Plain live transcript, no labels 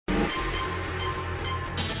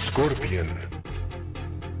Scorpion.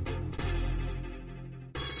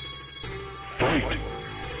 Fight!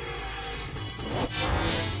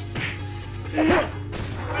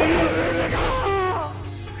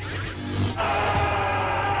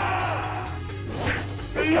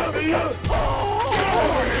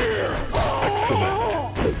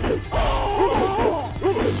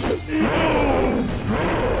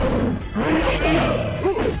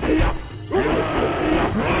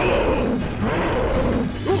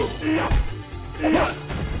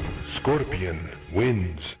 Scorpion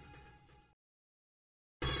wins.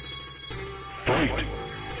 Fight!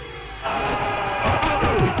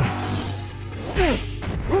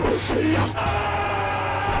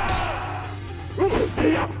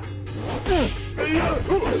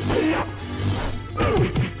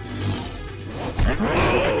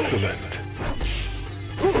 Excellent.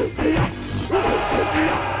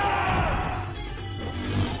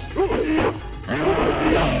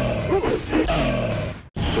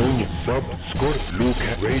 Sonya sub Scorp Luke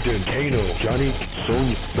Raiden Kano Johnny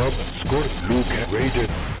Sonya sub Scorp Luke Raiden.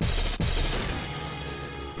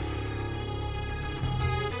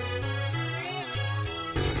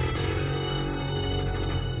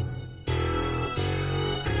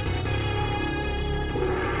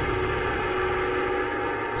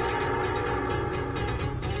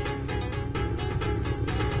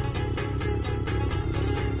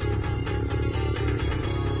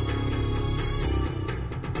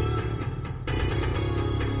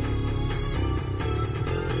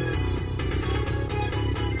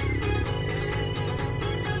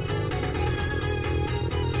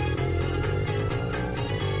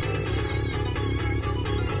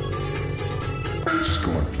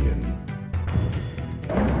 Scorpion.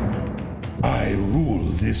 I rule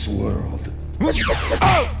this world.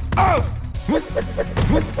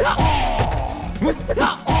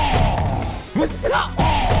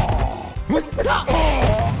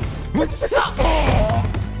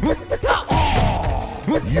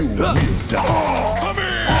 You will die. Come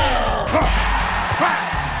here!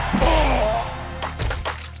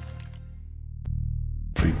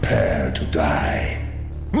 Prepare to die.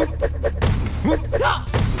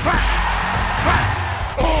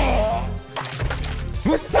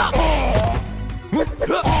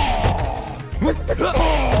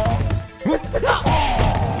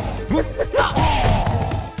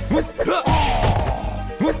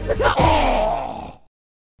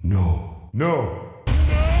 No. No.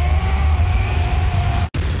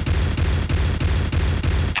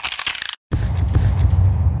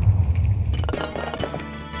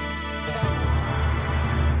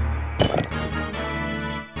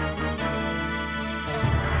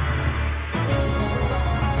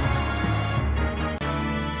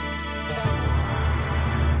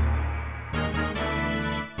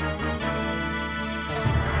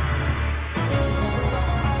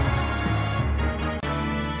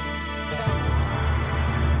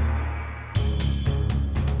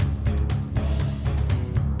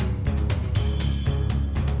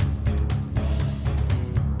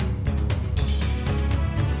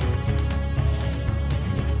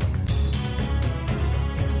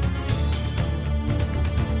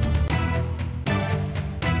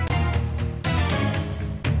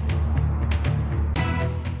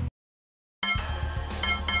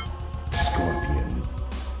 Scorpion.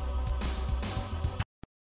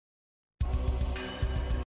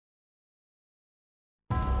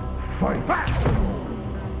 Fight back!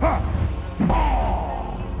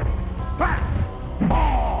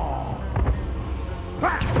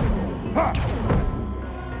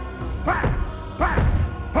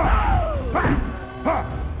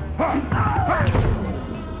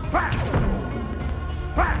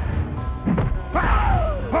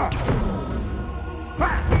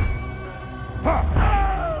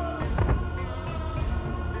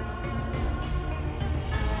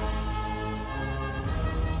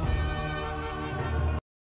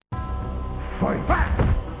 Fight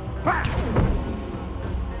back!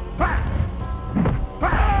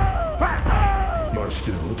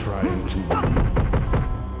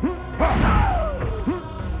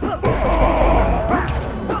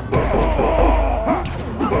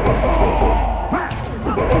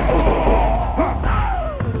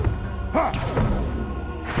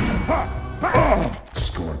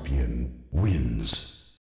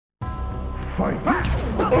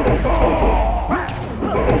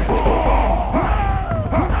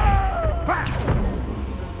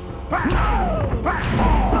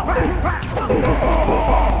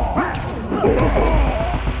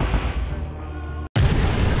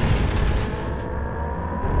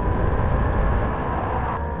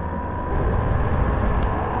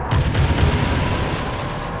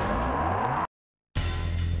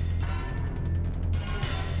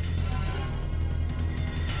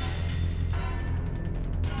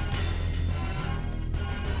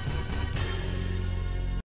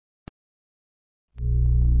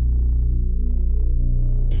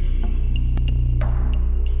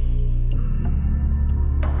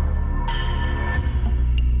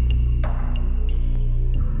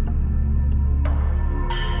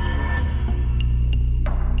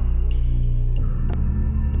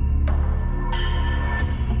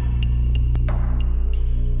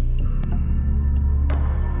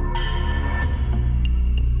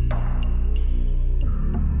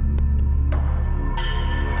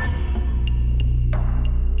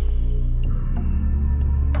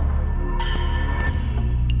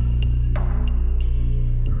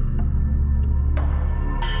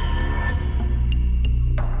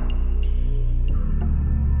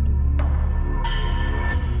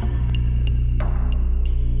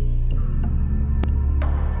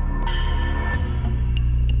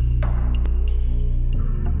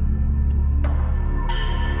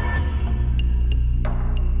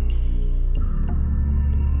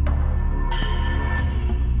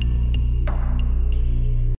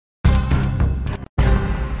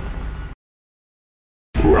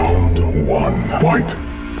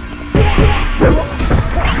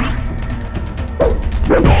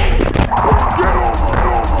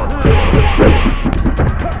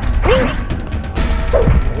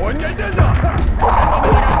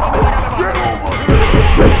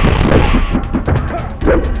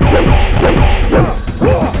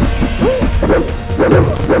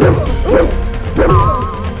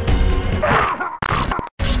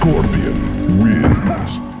 Scorpion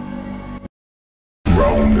wins.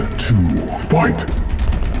 Round 2. Fight!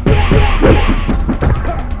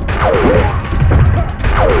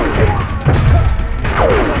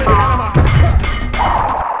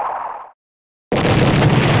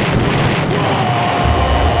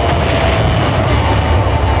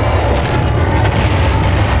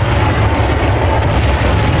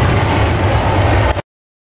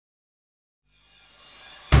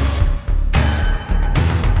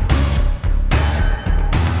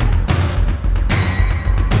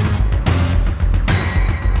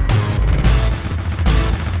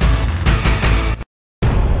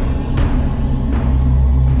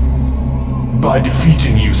 By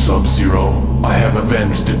defeating you, Sub-Zero, I have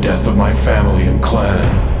avenged the death of my family and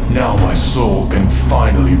clan. Now my soul can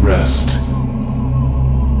finally rest.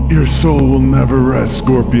 Your soul will never rest,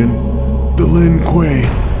 Scorpion. The Lin Kuei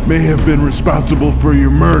may have been responsible for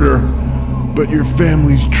your murder, but your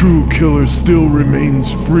family's true killer still remains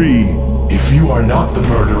free. If you are not the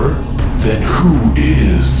murderer, then who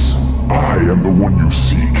is? I am the one you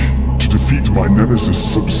seek. To defeat my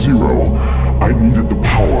nemesis Sub-Zero, I needed the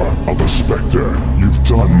power of a Spectre. You've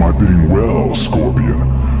done my bidding well, Scorpion.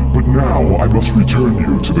 But now I must return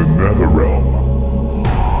you to the Netherrealm.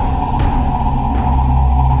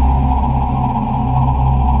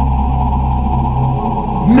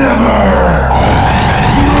 Never!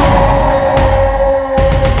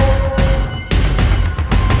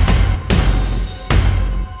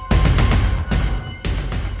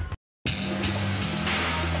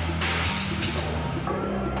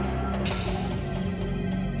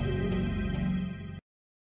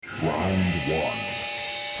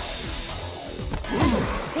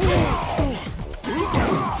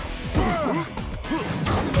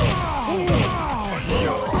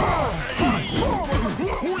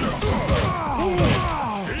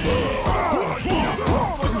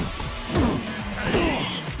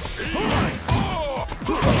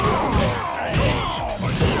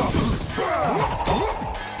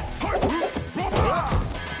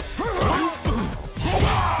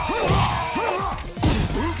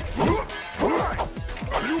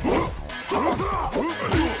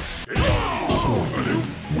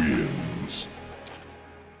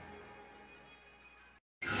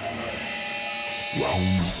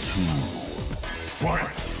 Round 2.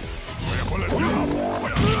 Fight!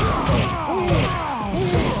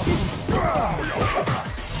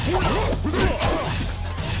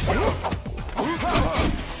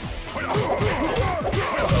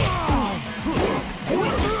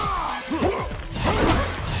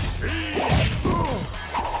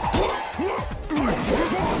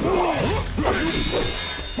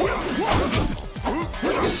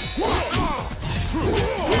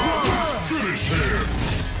 Finish him!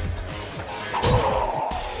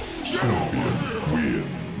 Champion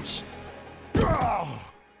wins.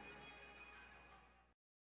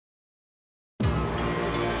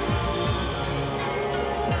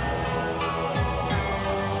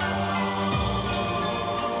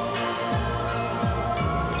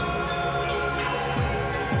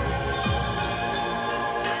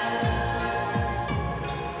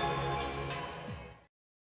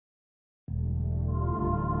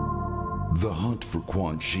 The hunt for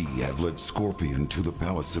Quan Chi had led Scorpion to the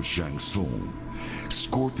palace of Shang Tsung.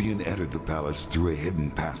 Scorpion entered the palace through a hidden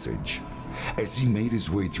passage. As he made his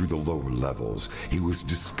way through the lower levels, he was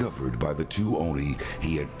discovered by the two Oni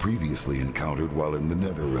he had previously encountered while in the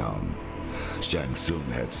Netherrealm. Shang Tsung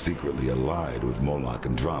had secretly allied with Moloch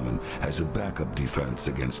and Draman as a backup defense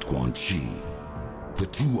against Quan Chi. The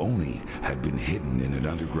two Oni had been hidden in an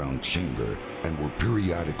underground chamber and were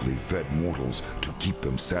periodically fed mortals to keep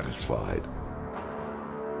them satisfied.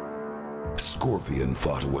 Scorpion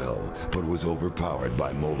fought well, but was overpowered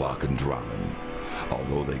by Moloch and Draman.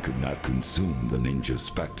 Although they could not consume the ninja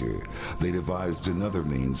Spectre, they devised another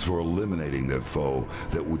means for eliminating their foe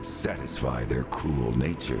that would satisfy their cruel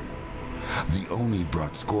nature. The Oni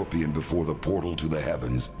brought Scorpion before the portal to the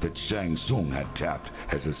heavens that Shang Tsung had tapped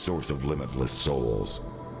as a source of limitless souls.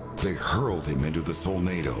 They hurled him into the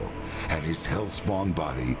Solnado, and his hellspawn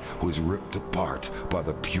body was ripped apart by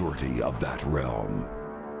the purity of that realm.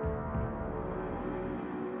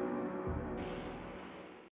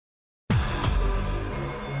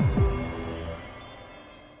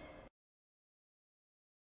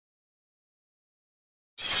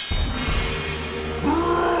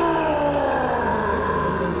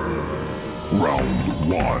 Round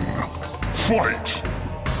 1. Fight!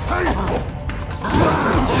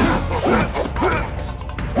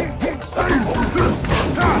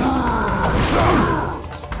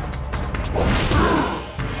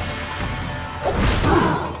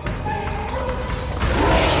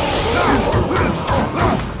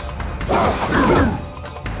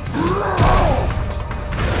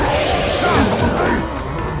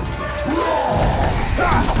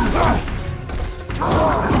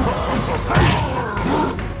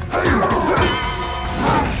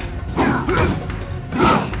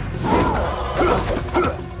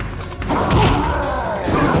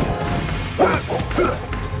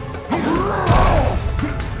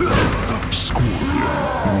 Scorpion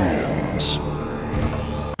wins.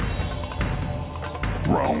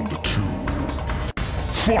 Round 2.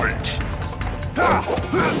 Fight!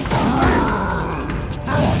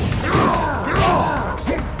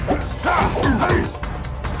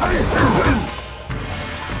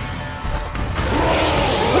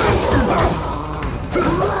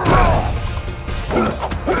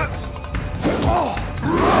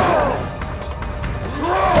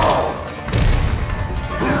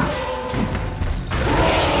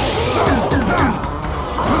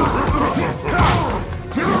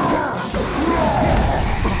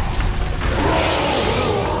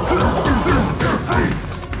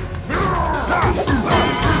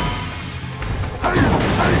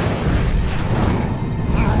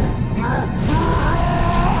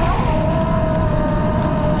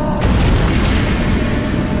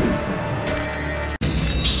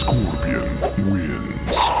 Scorpion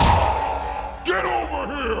wins. Get over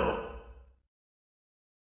here!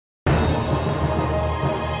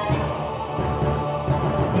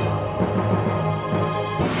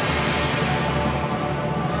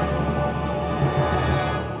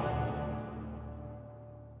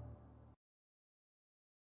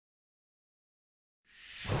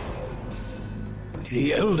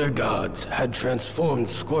 The Elder Gods had transformed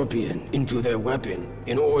Scorpion into their weapon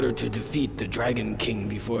in order to defeat the Dragon King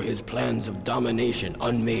before his plans of domination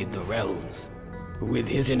unmade the realms. With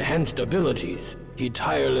his enhanced abilities, he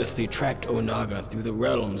tirelessly tracked Onaga through the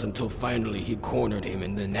realms until finally he cornered him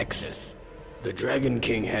in the Nexus. The Dragon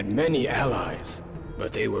King had many allies,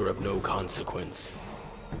 but they were of no consequence.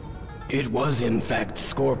 It was in fact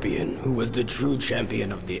Scorpion who was the true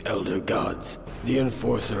champion of the Elder Gods, the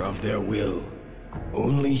enforcer of their will.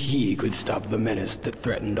 Only he could stop the menace that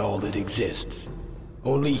threatened all that exists.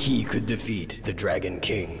 Only he could defeat the Dragon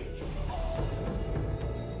King.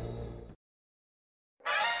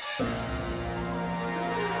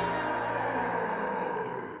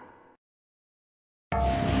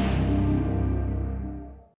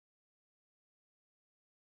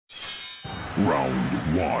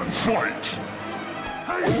 Round 1. Fight!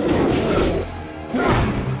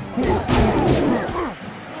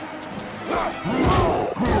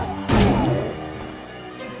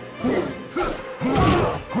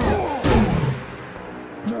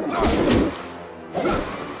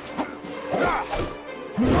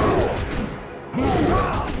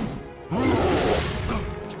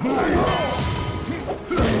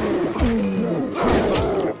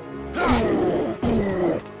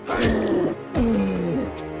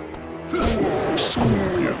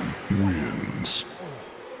 Scorpion wins.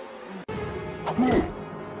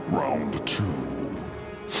 Round 2.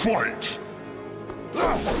 Fight!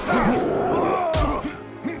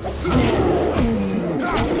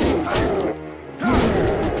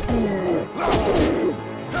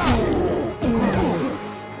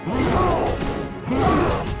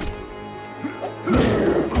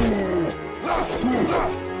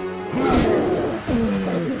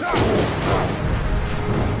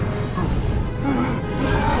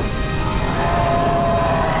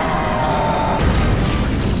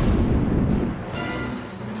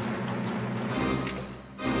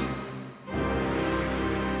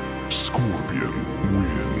 Scorpion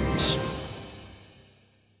wins.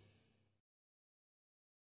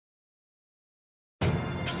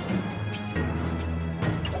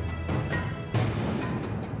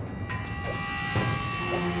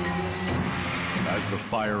 As the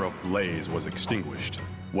fire of Blaze was extinguished,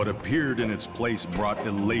 what appeared in its place brought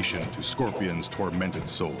elation to Scorpion's tormented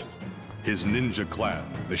soul. His ninja clan,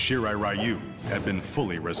 the Shirai Ryu, had been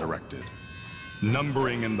fully resurrected.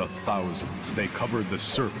 Numbering in the thousands, they covered the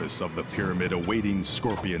surface of the pyramid awaiting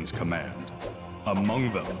Scorpion's command.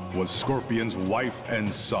 Among them was Scorpion's wife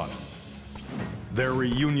and son. Their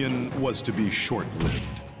reunion was to be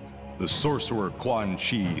short-lived. The sorcerer Quan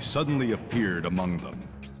Chi suddenly appeared among them.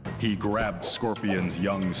 He grabbed Scorpion's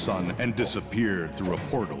young son and disappeared through a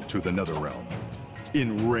portal to the Netherrealm.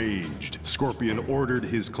 Enraged, Scorpion ordered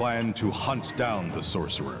his clan to hunt down the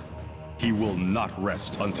sorcerer. He will not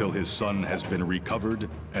rest until his son has been recovered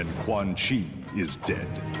and Quan Chi is dead.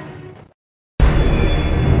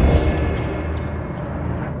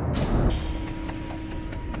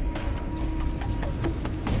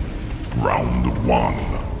 Round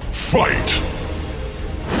 1. Fight!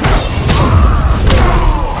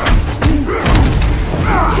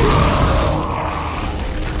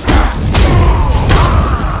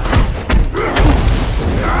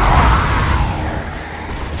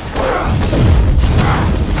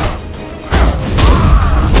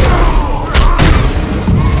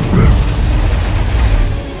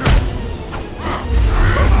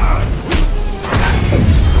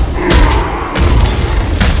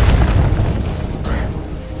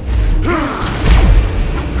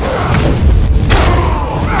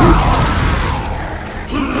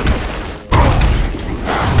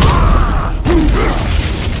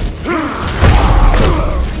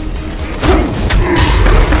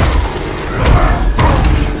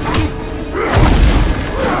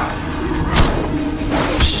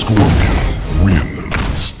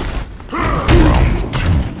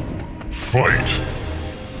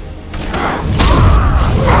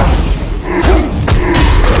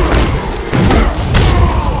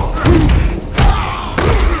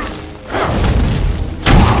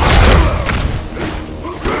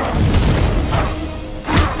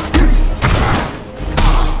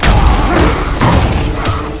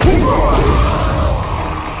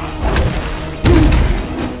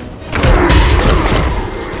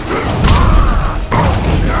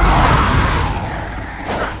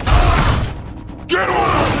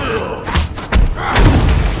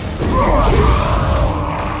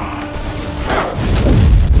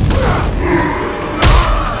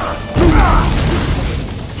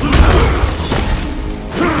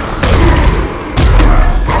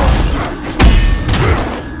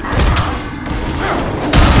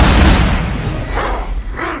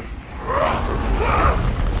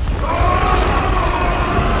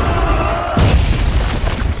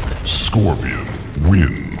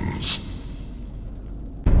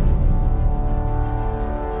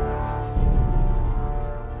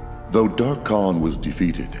 Though Dark Khan was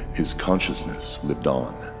defeated, his consciousness lived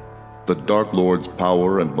on. The Dark Lord's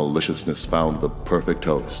power and maliciousness found the perfect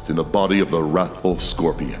host in the body of the wrathful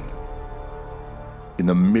Scorpion. In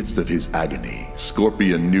the midst of his agony,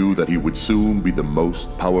 Scorpion knew that he would soon be the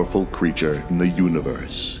most powerful creature in the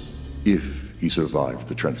universe, if he survived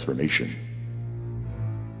the transformation.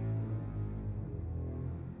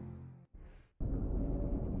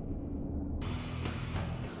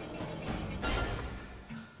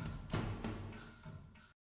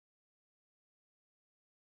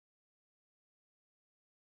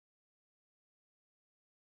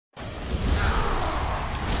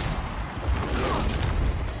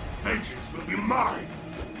 Vengeance will be mine!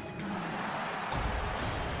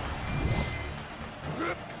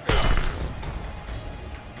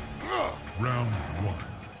 Round 1.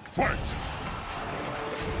 Fight!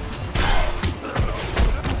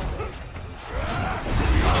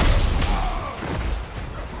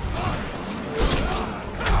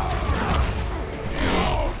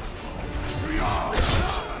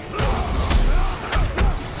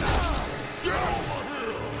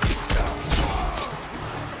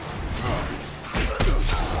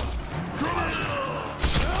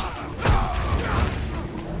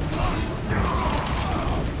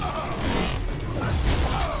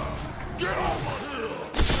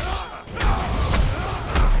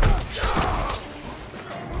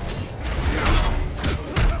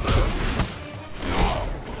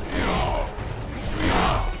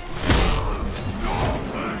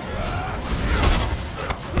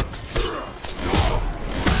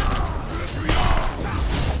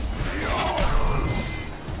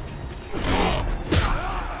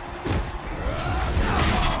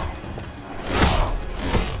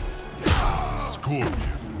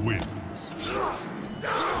 Scorpion wins.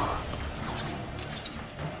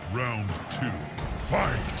 Round 2.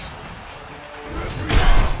 Fight!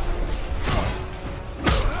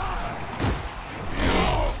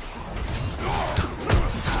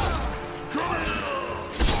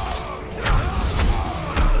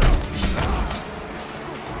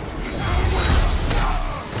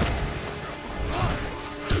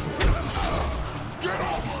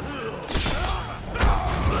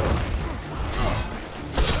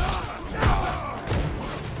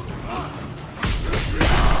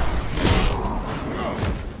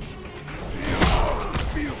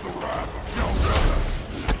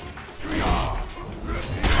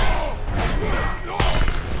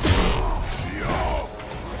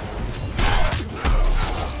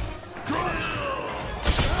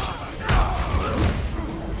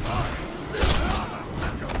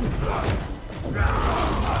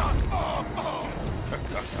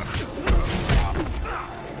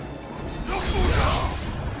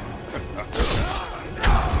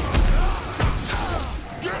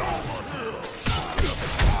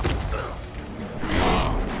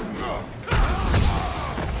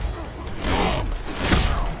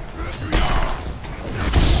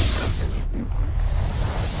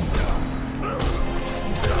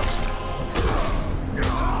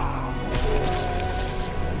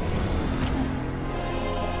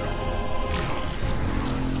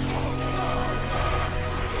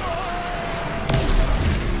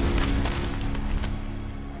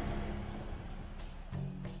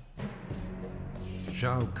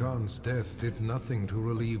 Shao Kahn's death did nothing to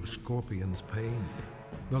relieve Scorpion's pain.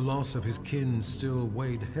 The loss of his kin still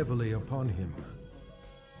weighed heavily upon him.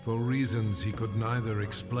 For reasons he could neither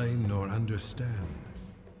explain nor understand,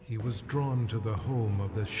 he was drawn to the home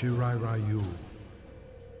of the Shirai Ryu.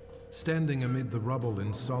 Standing amid the rubble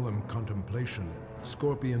in solemn contemplation,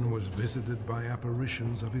 Scorpion was visited by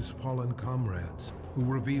apparitions of his fallen comrades, who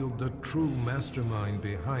revealed the true mastermind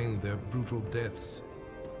behind their brutal deaths.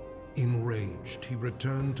 Enraged, he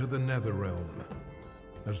returned to the Netherrealm.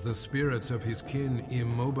 As the spirits of his kin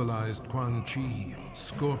immobilized Quan Chi,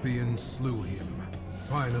 Scorpion slew him,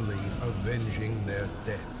 finally avenging their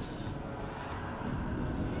deaths.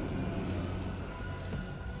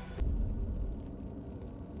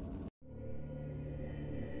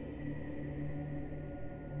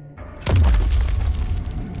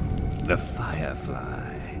 The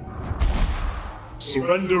Firefly.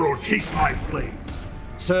 Surrender or taste my flames.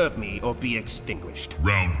 Serve me or be extinguished.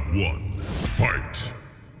 Round 1. Fight!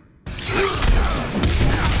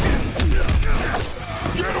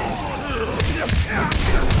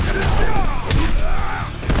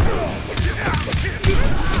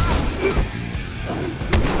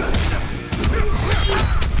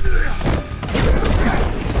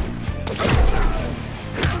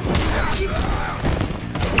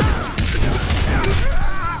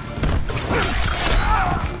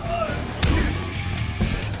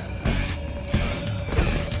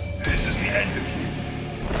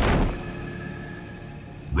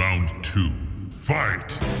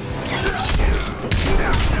 Fight!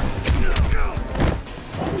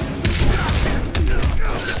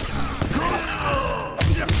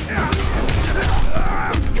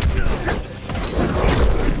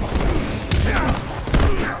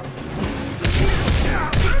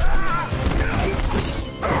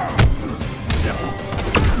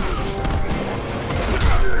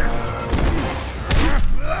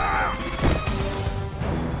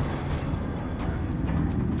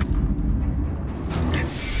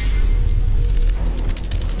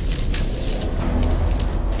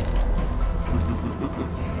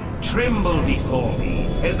 Tremble before me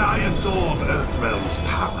as I absorb Earthrealm's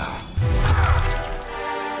power.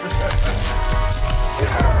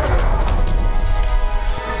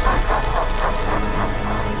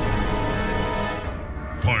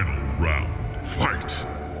 Final round, fight!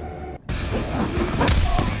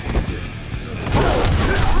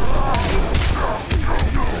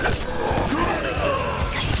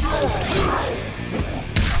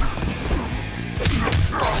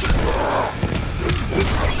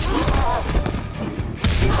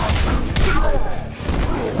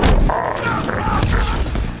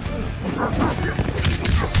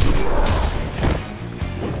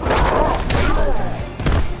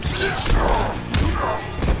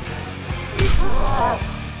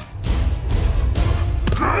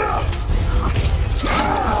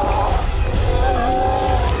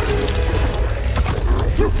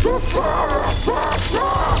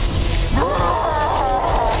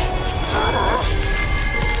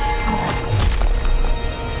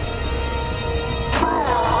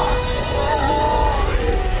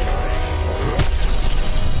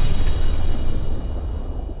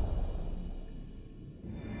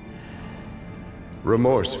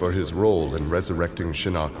 Remorse for his role in resurrecting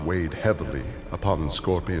Shinnok weighed heavily upon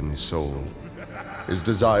Scorpion's soul. His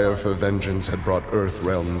desire for vengeance had brought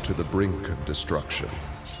Earthrealm to the brink of destruction.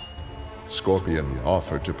 Scorpion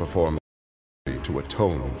offered to perform to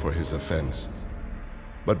atone for his offense,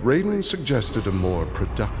 but Raiden suggested a more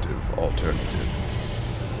productive alternative.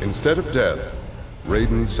 Instead of death,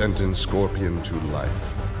 Raiden sentenced Scorpion to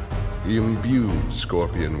life. He imbued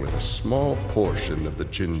Scorpion with a small portion of the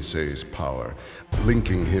Jinsei's power,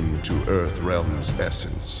 linking him to Earthrealm's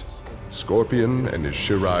essence. Scorpion and his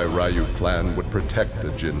Shirai Ryu clan would protect the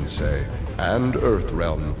Jinsei and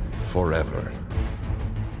Earthrealm forever.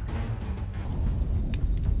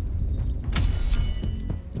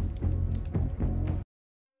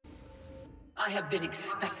 I have been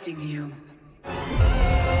expecting you.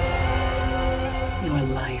 Your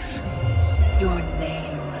life, your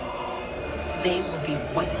name, they will be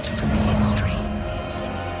wiped from history.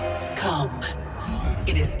 Come,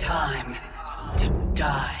 it is time to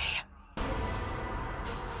die.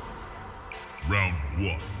 Round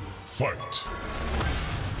 1, fight!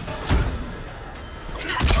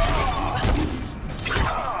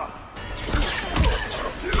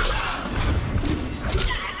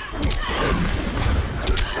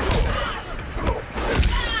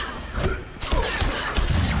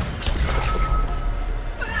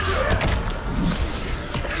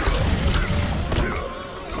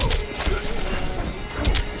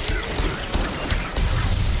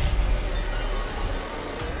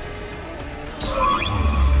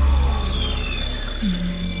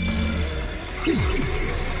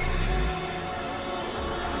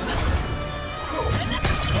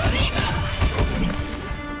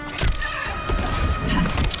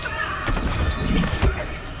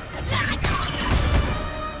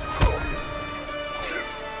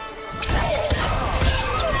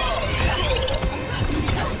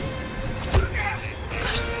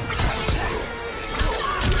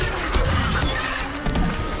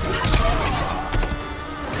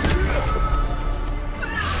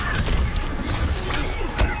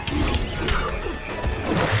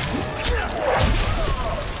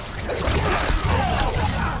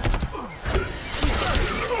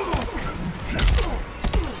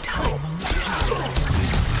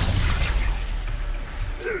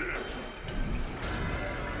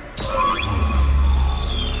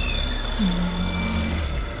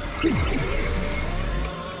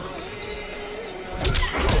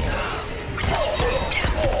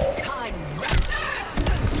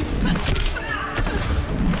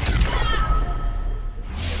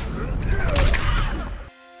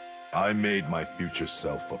 I made my future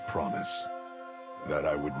self a promise that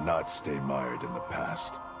I would not stay mired in the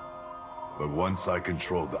past. But once I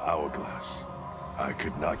controlled the hourglass, I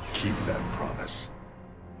could not keep that promise.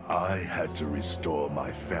 I had to restore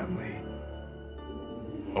my family.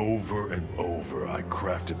 Over and over, I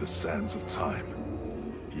crafted the sands of time.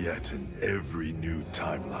 Yet in every new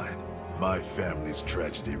timeline, my family's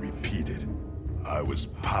tragedy repeated. I was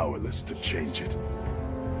powerless to change it.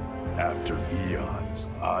 After eons,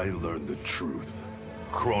 I learned the truth.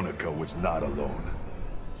 Kronika was not alone.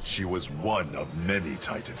 She was one of many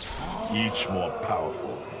titans, each more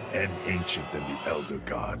powerful and ancient than the Elder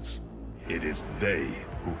Gods. It is they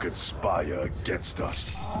who conspire against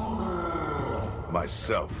us.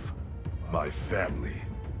 Myself, my family,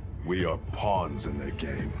 we are pawns in their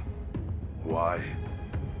game. Why?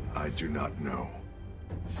 I do not know.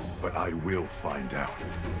 But I will find out.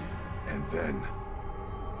 And then,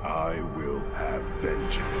 I will have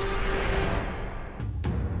vengeance.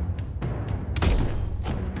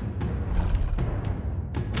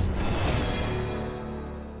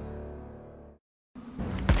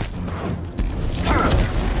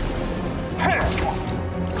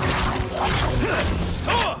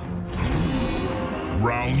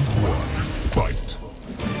 Round one, fight.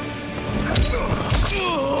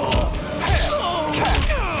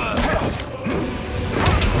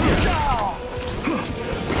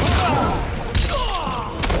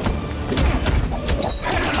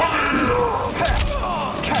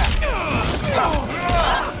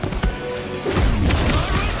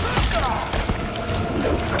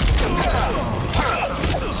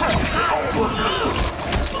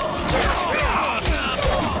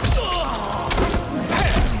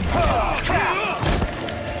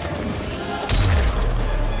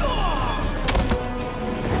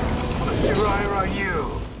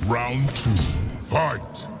 Round two,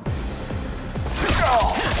 fight!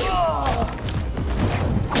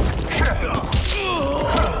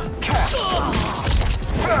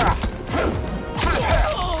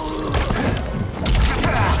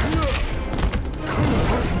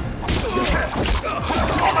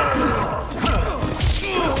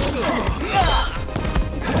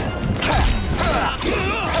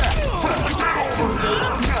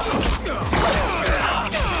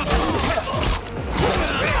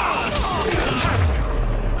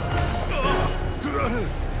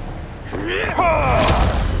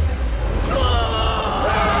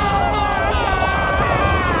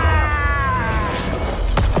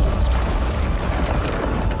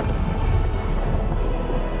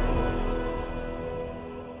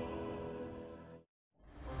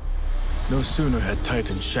 No sooner had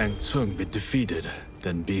Titan Shang Tsung been defeated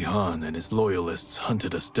than Bi-Han and his loyalists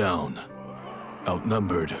hunted us down.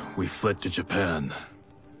 Outnumbered, we fled to Japan.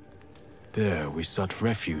 There, we sought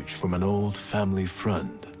refuge from an old family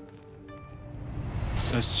friend.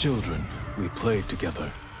 As children, we played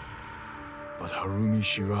together. But Harumi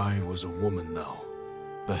Shirai was a woman now,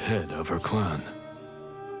 the head of her clan.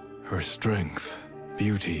 Her strength,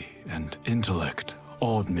 beauty, and intellect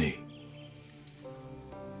awed me.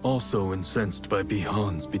 Also incensed by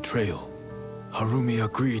Bi-Han's betrayal, Harumi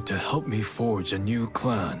agreed to help me forge a new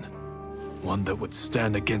clan, one that would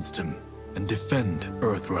stand against him and defend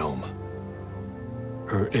Earthrealm.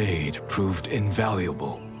 Her aid proved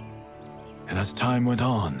invaluable, and as time went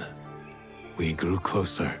on, we grew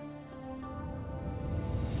closer.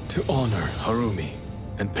 To honor Harumi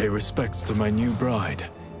and pay respects to my new bride,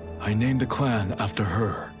 I named the clan after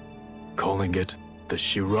her, calling it the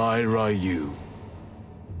Shirai Ryu.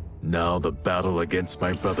 Now the battle against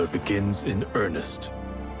my brother begins in earnest.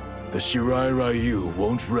 The Shirai Ryu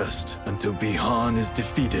won't rest until Bi-Han is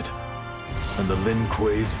defeated and the Lin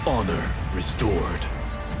Kuei's honor restored.